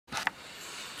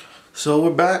So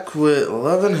we're back with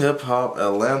Love and Hip Hop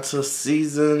Atlanta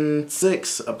Season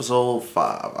 6, Episode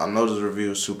 5. I know this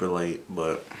review is super late,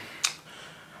 but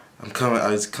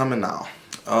it's coming now.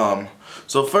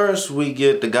 So first we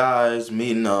get the guys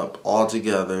meeting up all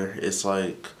together. It's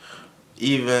like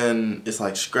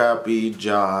Scrappy,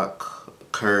 Jock,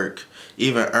 Kirk,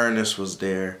 even Ernest was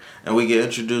there. And we get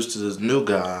introduced to this new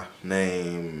guy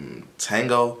named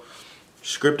Tango.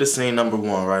 Scripted scene number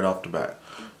 1 right off the bat.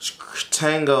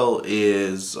 Tango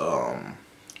is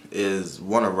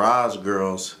one of Rod's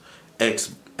girl's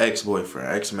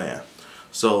ex-boyfriend, ex-man.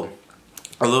 So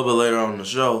a little bit later on in the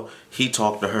show, he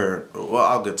talked to her. Well,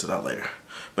 I'll get to that later.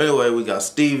 But anyway, we got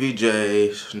Stevie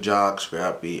J, Jock,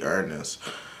 Scrappy, Ernest.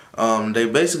 They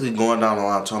basically going down the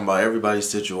line talking about everybody's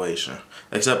situation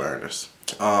except Ernest.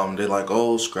 They like,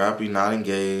 oh, Scrappy not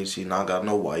engaged. He not got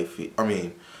no wife.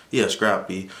 Yeah,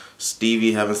 Scrappy.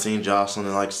 Stevie haven't seen Jocelyn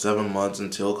in like 7 months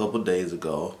until a couple days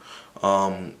ago.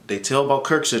 They tell about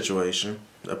Kirk's situation.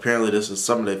 Apparently this is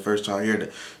some of their first time hearing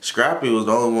it. Scrappy was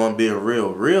the only one being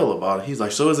real about it. He's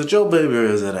like, so is it your baby or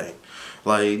is it ain't?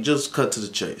 Like, just cut to the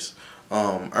chase.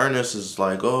 Ernest is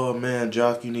like, oh man,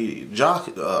 Jock,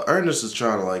 Ernest is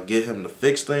trying to like get him to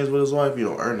fix things with his wife. You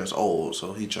know, Ernest old,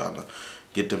 so he trying to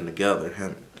get them together.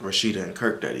 Him, Rashida and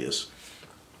Kirk, that is.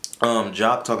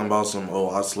 Jock talking about some,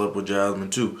 oh, I slept with Jasmine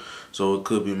too, so it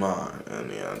could be mine. And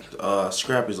then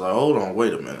Scrappy's like, hold on,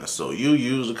 wait a minute. So you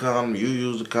use the condom, you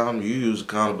use the condom, you use the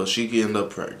condom, but she can end up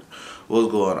pregnant.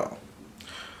 What's going on?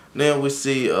 Then we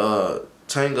see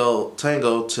Tango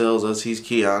tells us he's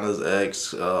Kiana's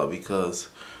ex because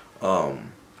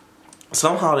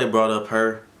somehow they brought up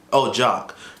her. Oh,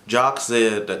 Jock. Jock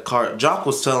said that Jock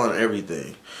was telling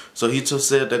everything. So he just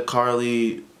said that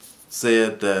Carly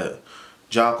said that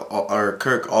Jock or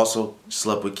Kirk also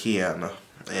slept with Kiana,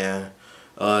 and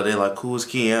they like, who is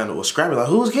Kiana? Well, Scrappy like,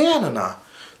 who's Kiana now?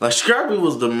 Like, Scrappy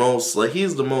was the most, like,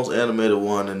 he's the most animated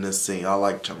one in this scene. I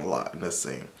liked him a lot in this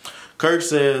scene. Kirk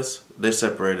says they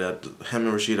separated. Him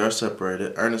and Rashida are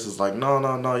separated. Ernest is like, no,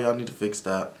 y'all need to fix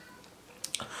that.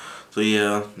 So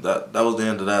yeah, that was the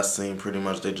end of that scene. Pretty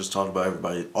much, they just talked about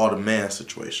everybody, all the man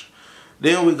situation.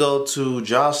 Then we go to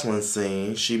Jocelyn's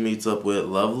scene. She meets up with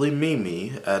lovely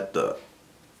Mimi at the,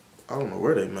 I don't know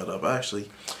where they met up actually.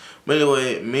 But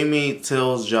anyway, Mimi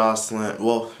tells Jocelyn,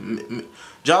 well,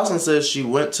 Jocelyn says she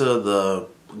went to the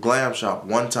glam shop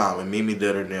one time and Mimi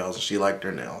did her nails and she liked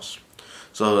her nails.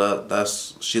 So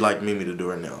she liked Mimi to do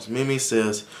her nails. Mimi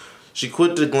says she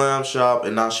quit the glam shop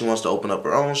and now she wants to open up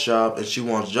her own shop and she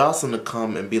wants Jocelyn to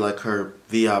come and be like her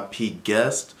VIP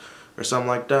guest or something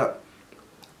like that.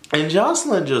 And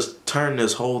Jocelyn just turned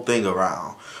this whole thing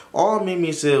around. All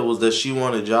Mimi said was that she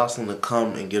wanted Jocelyn to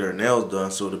come and get her nails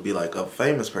done so to be like a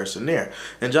famous person there.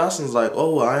 And Jocelyn's like,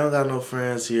 oh, I don't got no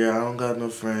friends here. I don't got no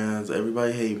friends.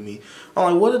 Everybody hate me.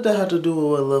 I'm like, what did that have to do with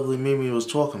what lovely Mimi was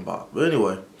talking about? But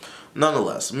anyway,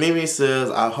 nonetheless, Mimi says,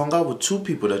 I hung out with 2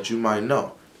 people that you might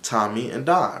know, Tommy and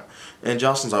Don. And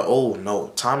Jocelyn's like, oh,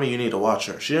 no, Tommy, you need to watch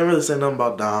her. She didn't really say nothing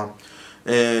about Don.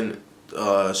 And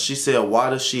she said, why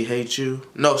does she hate you?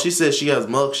 No, she said she has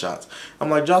mugshots. I'm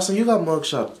like, Jocelyn, you got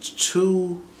mugshots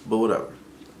too, but whatever.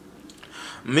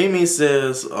 Mimi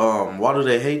says, why do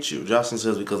they hate you? Jocelyn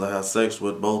says, because I had sex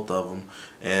with both of them,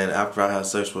 and after I had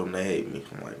sex with them, they hate me.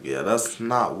 I'm like, yeah, that's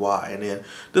not why. And then,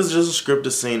 this is just a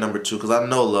scripted scene number 2, because I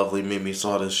know lovely Mimi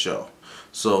saw this show.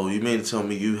 So, you mean to tell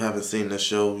me you haven't seen this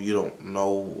show, you don't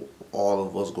know all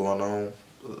of what's going on?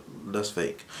 That's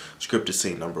fake. Scripted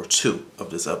scene number 2 of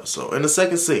this episode. And the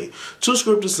second scene. 2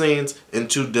 scripted scenes in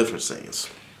 2 different scenes.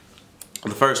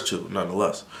 The first 2,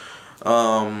 nonetheless.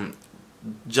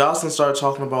 Jocelyn started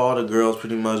talking about all the girls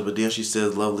pretty much, but then she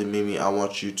says, lovely Mimi, I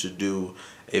want you to do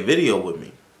a video with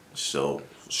me. So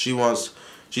she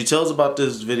tells about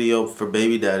this video for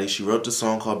Baby Daddy. She wrote this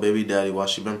song called Baby Daddy while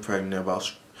she been pregnant,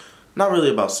 about, not really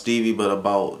about Stevie, but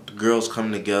about girls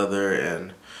coming together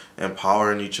and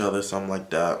empowering each other, something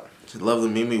like that. Lovely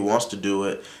Mimi wants to do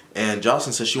it, and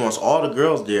Jocelyn says she wants all the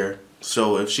girls there,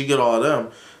 so if she get all of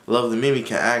them, lovely Mimi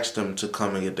can ask them to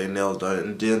come and get their nails done.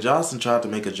 And then Jocelyn tried to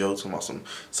make a joke about some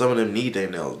of them need their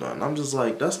nails done. I'm just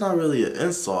like, that's not really an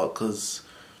insult, because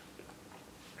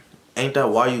ain't that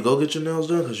why you go get your nails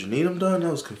done? Because you need them done?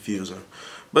 That was confusing.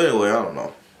 But anyway, I don't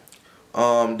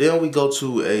know. Then we go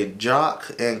to a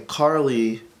Jock and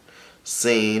Carly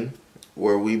scene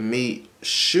where we meet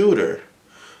Shooter.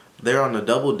 They're on a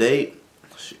double date.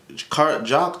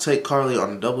 Jock take Carly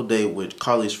on a double date with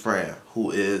Carly's friend,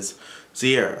 who is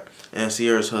Sierra, and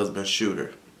Sierra's husband,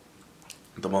 Shooter.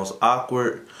 The most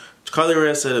awkward, Carly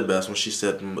Red said it best when she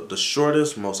said the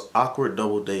shortest, most awkward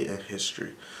double date in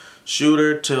history.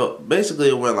 Basically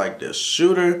it went like this.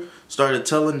 Shooter started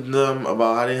telling them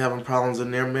about how they having problems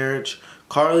in their marriage.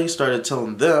 Carly started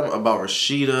telling them about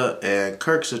Rashida and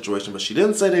Kirk's situation, but she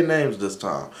didn't say their names this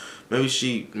time.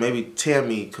 Maybe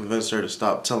Tammy convinced her to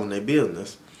stop telling their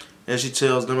business. And she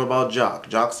tells them about Jock.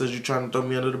 Jock says, "You trying to throw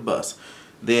me under the bus."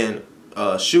 Then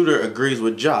Shooter agrees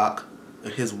with Jock.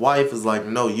 His wife is like,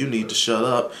 "No, you need to shut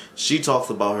up." She talks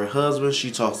about her husband.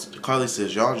 Carly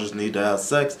says, "Y'all just need to have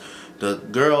sex."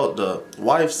 The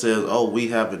wife says, "Oh, we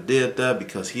haven't did that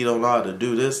because he don't know how to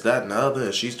do this, that, and the other."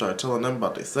 And she started telling them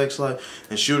about their sex life.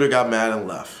 And Shooter got mad and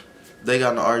left. They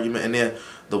got in an argument. And then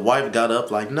the wife got up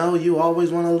like, "No, you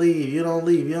always want to leave. You don't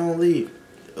leave. You don't leave."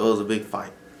 It was a big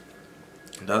fight.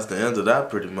 That's the end of that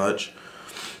pretty much.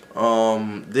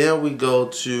 Then we go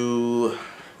to...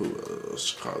 Who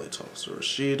else? Carly talks to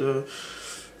Rashida.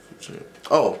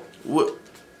 Oh,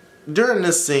 during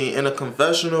this scene in a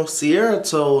confessional, Sierra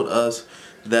told us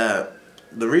that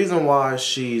the reason why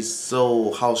she's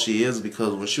so how she is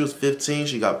because when she was 15,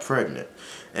 she got pregnant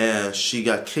and she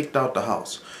got kicked out the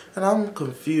house. And I'm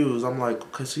confused. I'm like,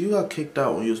 okay, so you got kicked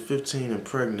out when you was 15 and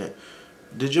pregnant.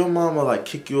 Did your mama like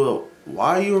kick you out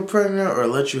while you were pregnant or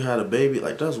let you have a baby?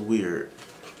 Like, that's weird.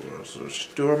 So she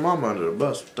threw her mama under the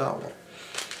bus with that one.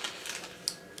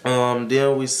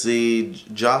 Then we see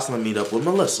Jocelyn meet up with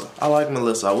Melissa. I like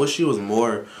Melissa. I wish she was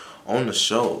more on the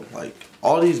show. Like,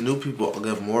 all these new people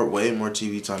get way more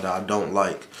TV time that I don't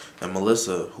like. And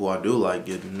Melissa, who I do like,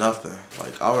 get nothing.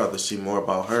 Like, I'd rather see more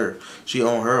about her. She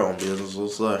own her own business.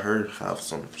 Let's let her have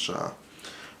some shine.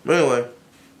 But anyway,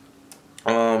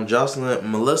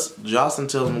 Jocelyn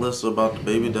tells Melissa about the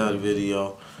baby daddy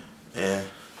video. And